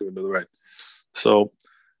up an octave into the right. So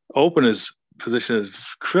open position is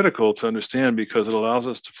critical to understand because it allows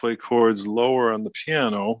us to play chords lower on the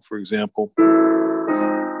piano. For example,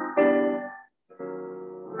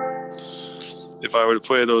 if I were to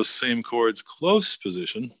play those same chords close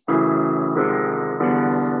position,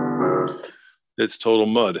 it's total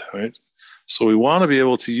mud, right? So we want to be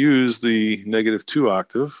able to use the -2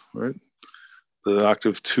 octave, right? The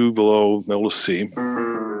octave 2 below middle C.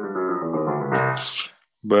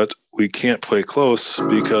 But we can't play close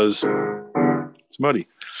because it's muddy.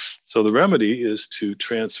 So the remedy is to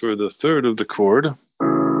transfer the third of the chord.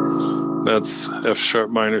 That's F sharp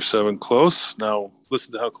minor 7 close. Now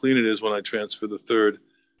listen to how clean it is when I transfer the third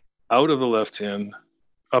out of the left hand,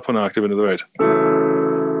 up an octave into the right.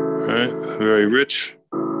 All right, very rich,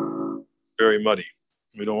 very muddy.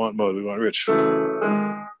 We don't want mud, we want rich. All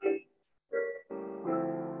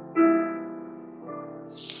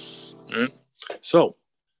right. So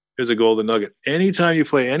here's a golden nugget. Anytime you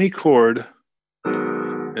play any chord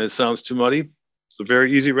and it sounds too muddy, it's a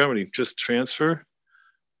very easy remedy. Just transfer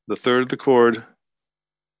the third of the chord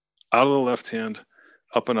out of the left hand,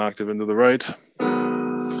 up an octave into the right,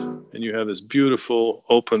 and you have this beautiful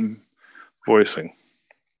open voicing.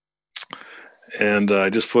 And I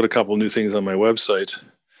just put a couple new things on my website,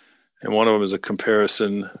 and one of them is a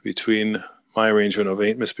comparison between my arrangement of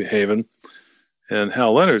Ain't Misbehavin' and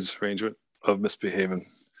Hal Leonard's arrangement of Misbehavin'.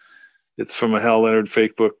 It's from a Hal Leonard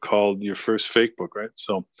fake book called Your First Fake Book, right?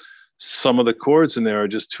 So some of the chords in there are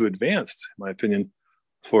just too advanced, in my opinion,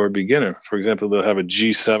 for a beginner. For example, they'll have a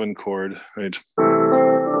G7 chord, right?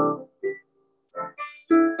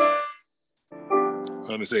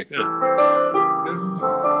 Let me see.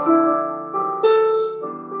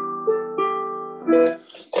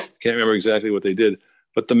 Can't remember exactly what they did,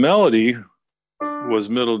 but the melody was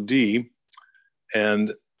middle D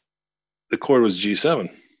and the chord was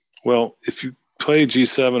G7. Well, if you play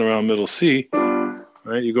G7 around middle C,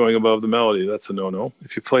 right, you're going above the melody. That's a no-no.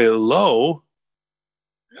 If you play it low,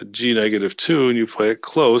 at G-2, and you play it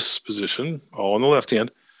close position, all on the left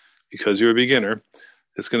hand, because you're a beginner,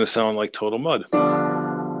 it's going to sound like total mud,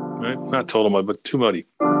 right? Not total mud, but too muddy,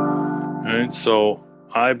 right? So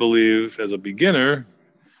I believe as a beginner,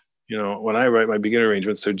 when I write my beginner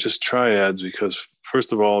arrangements, they're just triads because,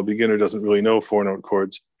 first of all, a beginner doesn't really know 4-note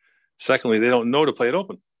chords. Secondly, they don't know to play it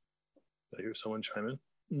open. Did I hear someone chime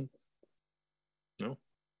in? No?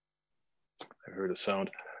 I heard a sound.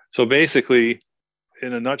 So basically,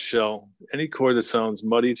 in a nutshell, any chord that sounds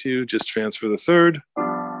muddy to you, just transfer the third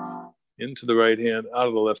into the right hand, out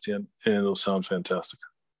of the left hand, and it'll sound fantastic.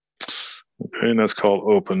 Okay, and that's called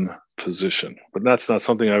open position. But that's not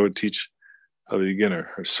something I would teach a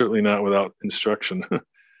beginner, or certainly not without instruction.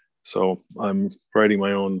 So I'm writing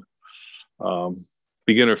my own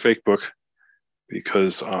beginner fake book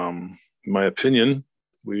because, in my opinion,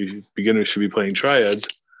 beginners should be playing triads,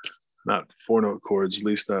 not 4-note chords, at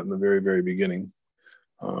least not in the very, very beginning,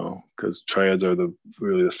 because triads are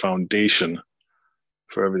really the foundation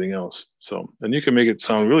for everything else. So, and you can make it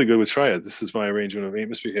sound really good with triads. This is my arrangement of Ain't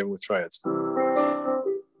Misbehavin' with triads.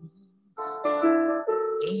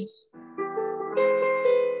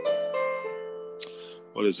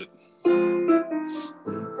 What is it?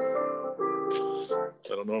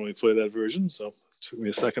 I don't normally play that version, so it took me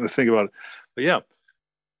a second to think about it. But yeah,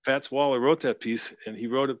 Fats Waller wrote that piece, and he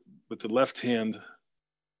wrote it with the left hand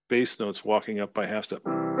bass notes walking up by half step.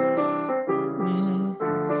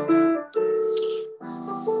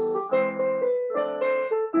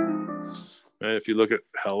 Right, if you look at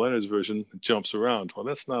Hal Leonard's version, it jumps around. Well,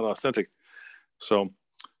 that's not authentic. So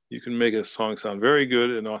you can make a song sound very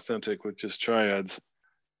good and authentic with just triads.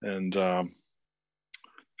 And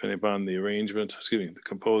depending upon the arrangement, the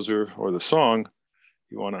composer or the song,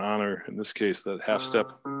 you want to honor, in this case, that half step.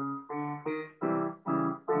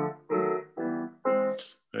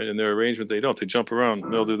 Right? In their arrangement, they don't. They jump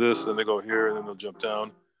around. They'll do this, then they go here, and then they'll jump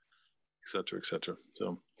down, etc., etc.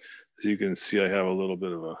 So as you can see, I have a little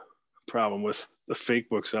bit of a problem with the fake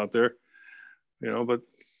books out there, but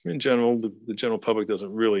in general, the general public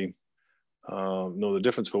doesn't really know the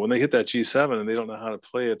difference. But when they hit that G7 and they don't know how to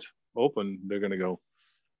play it open, they're going to go,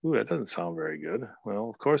 ooh, that doesn't sound very good. Well,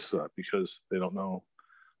 of course not, because they don't know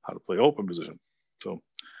how to play open position. So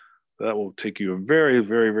that will take you a very,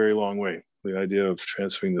 very, very long way. The idea of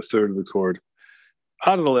transferring the third of the chord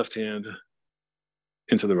out of the left hand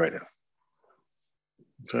into the right hand.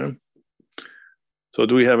 Okay. So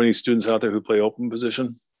do we have any students out there who play open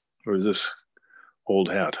position, or is this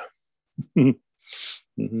old hat? I've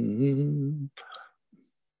been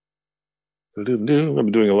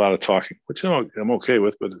doing a lot of talking, which I'm okay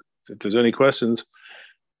with, but if there's any questions,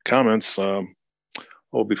 comments,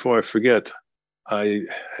 before I forget, I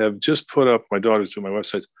have just put up, my daughter's doing my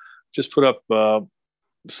websites, just put up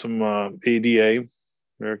some ADA,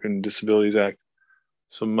 American Disabilities Act,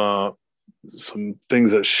 some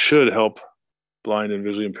things that should help blind and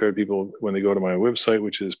visually impaired people when they go to my website,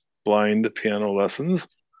 which is blindpianolessons,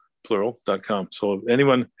 plural.com. So if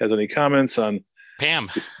anyone has any comments on Pam,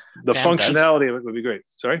 the functionality of it, would be great.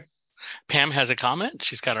 Sorry? Pam has a comment.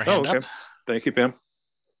 She's got her hand up. Thank you, Pam.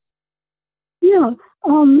 Yeah.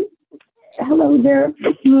 Hello there,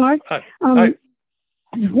 Mark. Hi. Hi.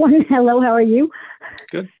 Hello, how are you?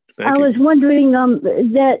 Good. I was wondering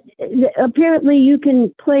that apparently you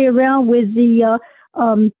can play around with the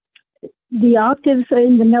octaves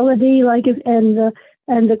in the melody, and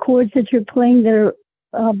the chords that you're playing that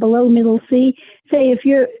are below middle C. Say if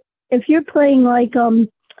you're playing like a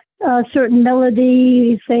certain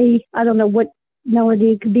melody, say I don't know what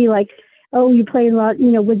melody it could be, like you play a lot,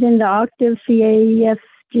 within the octave, C, A, F,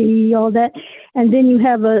 G, all that, and then you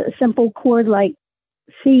have a simple chord like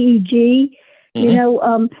C, E, G.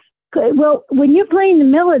 Mm-hmm. Well, when you're playing the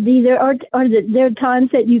melody, there are times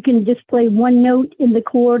that you can just play one note in the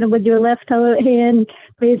chord, and with your left hand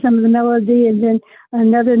play some of the melody, and then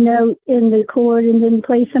another note in the chord, and then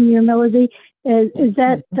play some of your melody. Is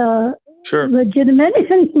that sure legitimate?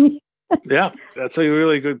 Yeah, that's a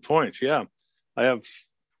really good point. Yeah, I have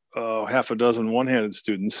half a dozen one-handed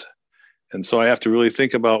students, and so I have to really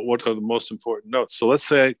think about what are the most important notes. So let's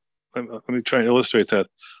say, let me try and illustrate that.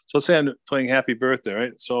 So let's say I'm playing Happy Birthday,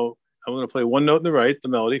 right? So I'm going to play one note in the right, the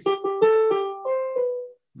melody,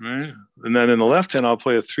 right? And then in the left hand, I'll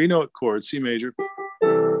play a 3-note chord, C major.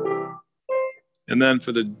 And then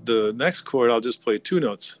for the next chord, I'll just play 2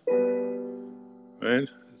 notes, right?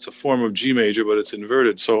 It's a form of G major, but it's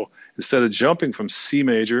inverted. So instead of jumping from C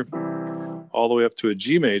major all the way up to a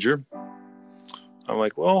G major, I'm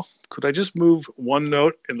like, well, could I just move one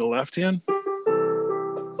note in the left hand?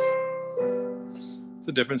 It's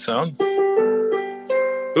a different sound.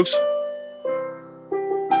 Oops.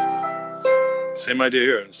 Same idea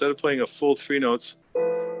here. Instead of playing a full 3 notes,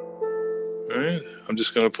 right, I'm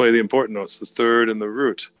just going to play the important notes, the third and the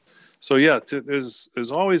root. So yeah, there's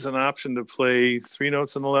always an option to play 3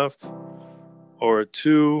 notes on the left or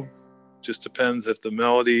 2. Just depends if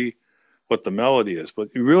what the melody is. But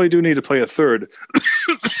you really do need to play a third.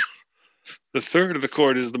 The third of the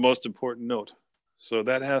chord is the most important note. So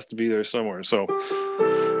that has to be there somewhere. So,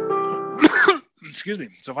 excuse me.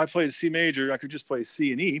 So if I played C major, I could just play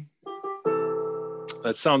C and E.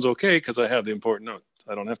 That sounds okay because I have the important note.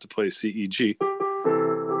 I don't have to play C, E, G.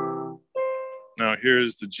 Now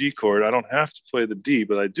here's the G chord. I don't have to play the D,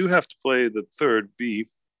 but I do have to play the third B.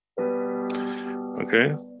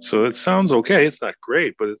 Okay, so it sounds okay. It's not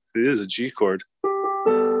great, but it is a G chord.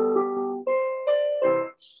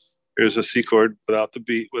 Here's a C chord without the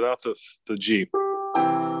B, without the G.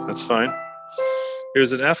 That's fine.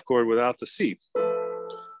 Here's an F chord without the C,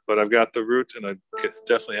 but I've got the root and I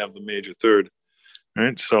definitely have the major third.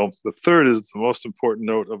 Right, so the third is the most important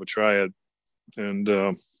note of a triad, and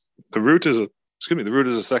the root is the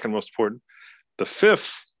second most important. The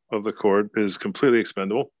fifth of the chord is completely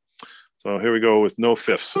expendable. So here we go with no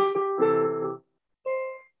fifths.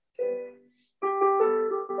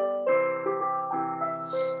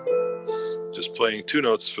 Just playing 2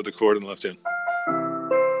 notes for the chord in the left hand.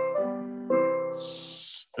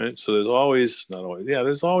 Right, so there's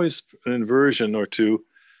always an inversion or 2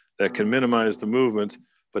 that can minimize the movement,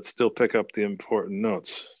 but still pick up the important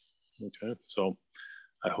notes. Okay, so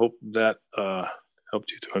I hope that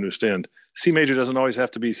helped you to understand. C major doesn't always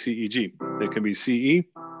have to be C, E, G. It can be C, E.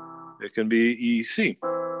 It can be E, C.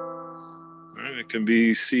 Right? It can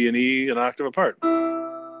be C and E an octave apart.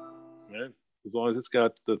 Right? As long as it's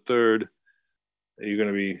got the third, you're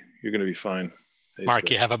gonna be fine. Basically.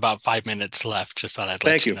 Mark, you have about 5 minutes left. Just thought I'd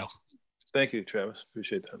let you know. Thank you, Travis.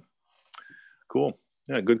 Appreciate that. Cool.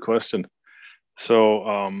 Yeah, good question. So,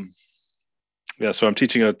 so I'm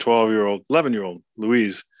teaching a 11-year-old,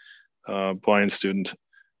 Louise, blind student.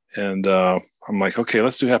 And I'm like, okay,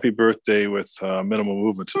 let's do Happy Birthday with minimal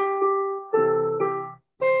movement.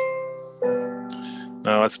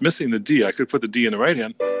 Now, it's missing the D. I could put the D in the right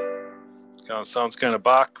hand. Sounds kind of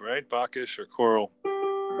Bach, right? Bach-ish or choral.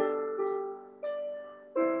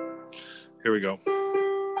 Here we go.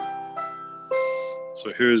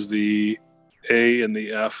 So here's the A and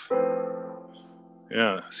the F.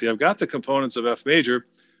 Yeah, see, I've got the components of F major.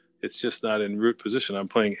 It's just not in root position. I'm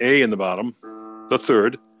playing A in the bottom, the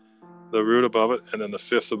third, the root above it, and then the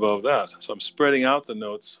fifth above that. So I'm spreading out the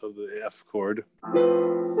notes of the F chord,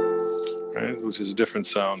 right, which is a different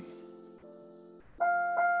sound.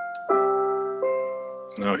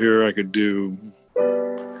 Now here I could do,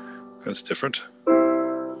 that's different.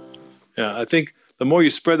 Yeah, I think the more you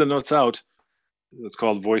spread the notes out, it's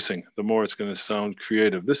called voicing, the more it's going to sound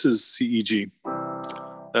creative. This is C, E, G.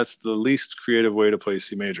 That's the least creative way to play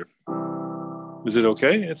C major. Is it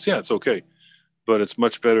okay? It's okay. But it's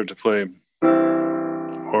much better to play,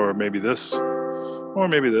 or maybe this, or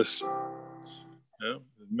maybe this. Yeah,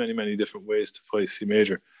 many, many different ways to play C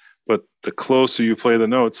major. But the closer you play the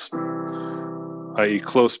notes, i.e.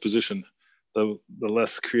 close position, the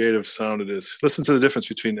less creative sound it is. Listen to the difference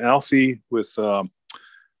between Alfie with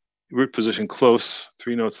root position close,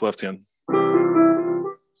 3 notes left hand,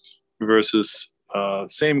 versus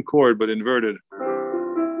same chord but inverted.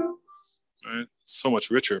 Right? It's so much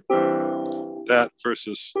richer. That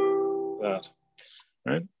versus that.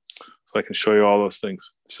 Right? So I can show you all those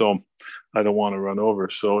things. So I don't want to run over.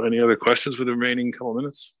 So any other questions for the remaining couple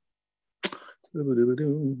minutes?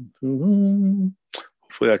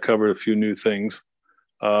 Hopefully I covered a few new things.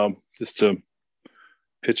 Just to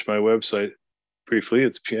pitch my website, briefly,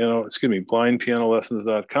 it's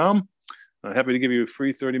blindpianolessons.com. I'm happy to give you a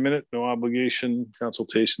free 30-minute, no obligation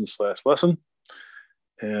consultation / lesson.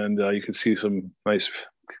 And you can see some nice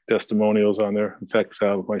testimonials on there. In fact, my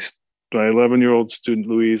 11-year-old student,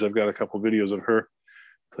 Louise, I've got a couple of videos of her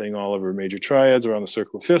playing all of her major triads around the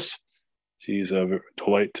circle of fifths. She's a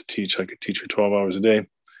delight to teach. I could teach her 12 hours a day.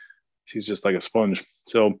 She's just like a sponge.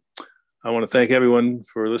 So I want to thank everyone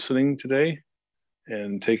for listening today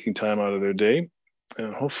and taking time out of their day.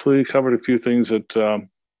 And hopefully covered a few things that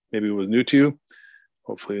maybe was new to you.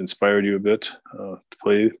 Hopefully inspired you a bit to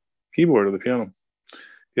play keyboard or the piano. If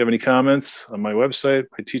you have any comments on my website,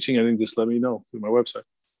 my teaching, I think just let me know through my website.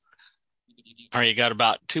 All right, you got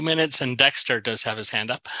about 2 minutes, and Dexter does have his hand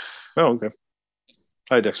up. Oh, okay.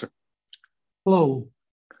 Hi, Dexter. Hello.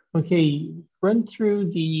 Okay, run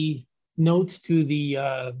through the notes to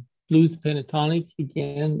the blues pentatonic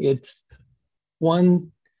again. It's 1,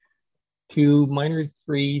 2, minor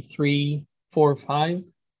 3, 3, 4, 5.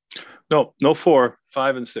 No 4,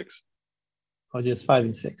 5, and 6. Oh, just 5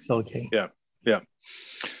 and 6. Okay. Yeah.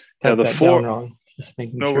 Got The that 4. down wrong. Just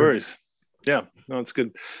making No sure. worries. Yeah, no, it's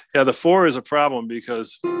good. Yeah, the 4 is a problem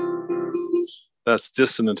because that's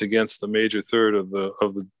dissonant against the major third of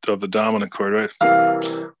the dominant chord, right?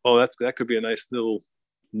 Oh, that could be a nice little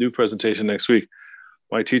new presentation next week.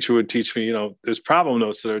 My teacher would teach me, there's problem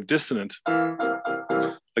notes that are dissonant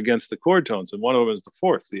against the chord tones, and one of them is the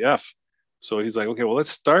 4th, the F. So he's like, okay, well, let's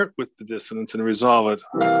start with the dissonance and resolve it.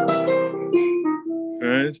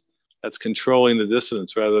 Right? That's controlling the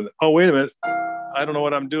dissonance rather than, oh, wait a minute, I don't know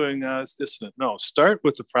what I'm doing. It's dissonant. No, start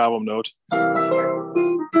with the problem note.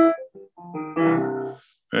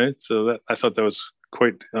 Right? So I thought that was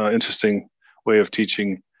quite interesting way of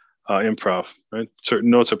teaching improv. Right? Certain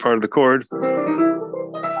notes are part of the chord.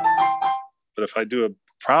 But if I do a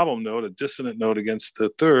problem note, a dissonant note against the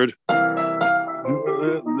third,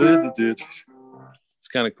 it's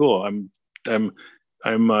kind of cool. I'm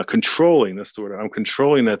controlling, that's the word. I'm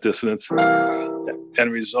controlling that dissonance and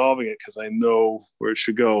resolving it because I know where it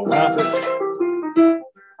should go.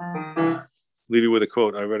 Leave you with a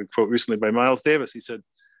quote. I read a quote recently by Miles Davis. He said,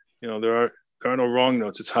 there are no wrong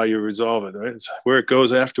notes. It's how you resolve it. Right? It's where it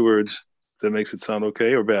goes afterwards that makes it sound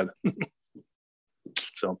okay or bad.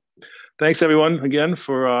 So thanks everyone again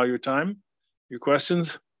for your time, your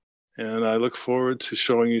questions, and I look forward to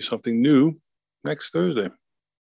showing you something new next Thursday.